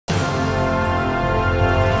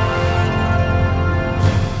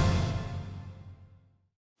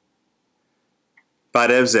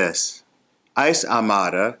Բարևձեզ, այս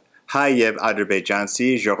ամառը հայ և ադրբեջանցի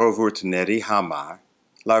ժողովուրդների համար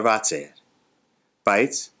լարված էր,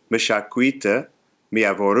 բայց մշակույթը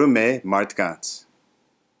միավորում է մարդկանց։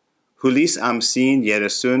 Հուլիս ամսին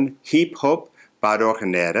 30 հիփ-հոփ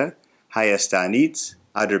բարողները Հայաստանից,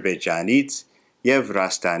 Ադրբեջանից և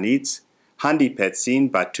Վրաստանից հանդիպեցին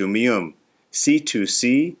Բաթումիում C2C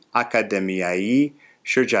ակադեմիայի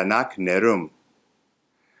շրջանակներում։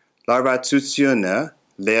 Լարվածությունը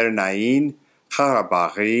Լեռնային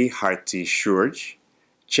Ղարաբաղի հարցի շուրջ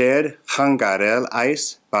չէր խանգարել այս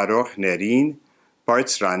բարողներին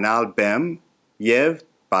բարձրանալ բեմ և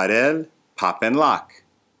բարել փափենլակ։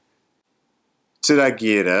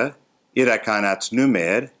 Ծրագիրը իրականացնում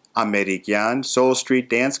էր ամերիկյան Soul Street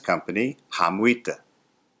Dance Company համույթը։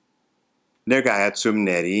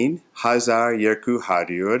 Ներկայացումներին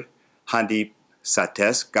 1200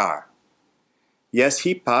 հանդիպատես կար։ Ես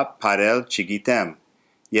հիփ-հոփ բարել չգիտեմ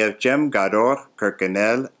և չեմ կարող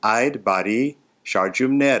կրկնել այդ բարի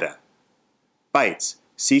շարժումները, բայց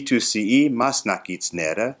C2C-ի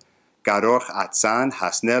մասնակիցները կարողացան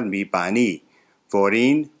հասնել մի բանի,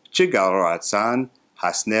 որին չկարողացան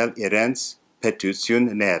հասնել իրենց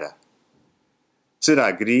պետությունները։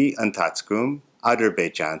 Ծրագրի ընթացքում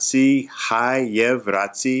ադրբեջանցի, հայ և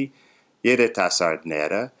վրացի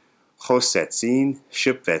երիտասարդները խոսեցին,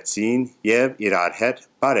 շփվեցին և իրար հետ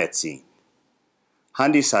պարեցին։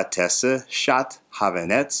 Հանդիսատեսը շատ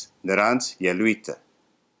հավնեց նրանց ելույթը։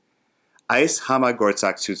 Այս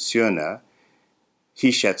համագործակցությունը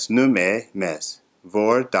հիշեցնում է մեզ,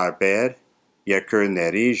 որ տարբեր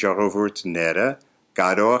երկրների ժողովուրդները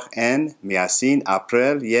կարող են միասին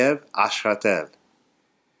ապրել և աշխատել։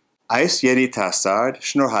 Այս երիտասարդ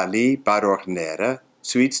շնորհալի բարողները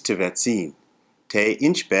ցույց տվեցին, թե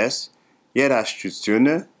ինչպես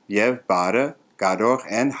երաժշտությունը և բարը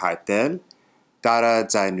կարող են հարտել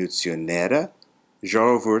տարաձայնությունները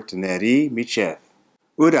ժողովուրդների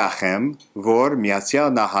միջև։ Ուրախ եմ, որ Միացյալ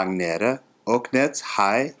Նահանգները օգնեց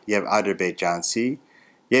հայ և ադրբեջանցի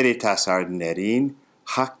երիտասարդներին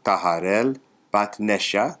հաղթահարել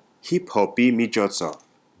պատնեշը հիփ-հոփի միջոցով։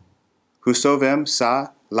 Հուսով եմ սա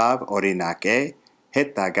լավ օրինակ է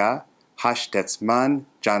հետագա հաշտեցման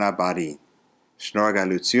ճանապարհին։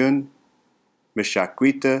 Շնորհակալություն,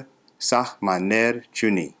 մշակույթը սահմաններ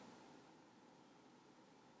չունի։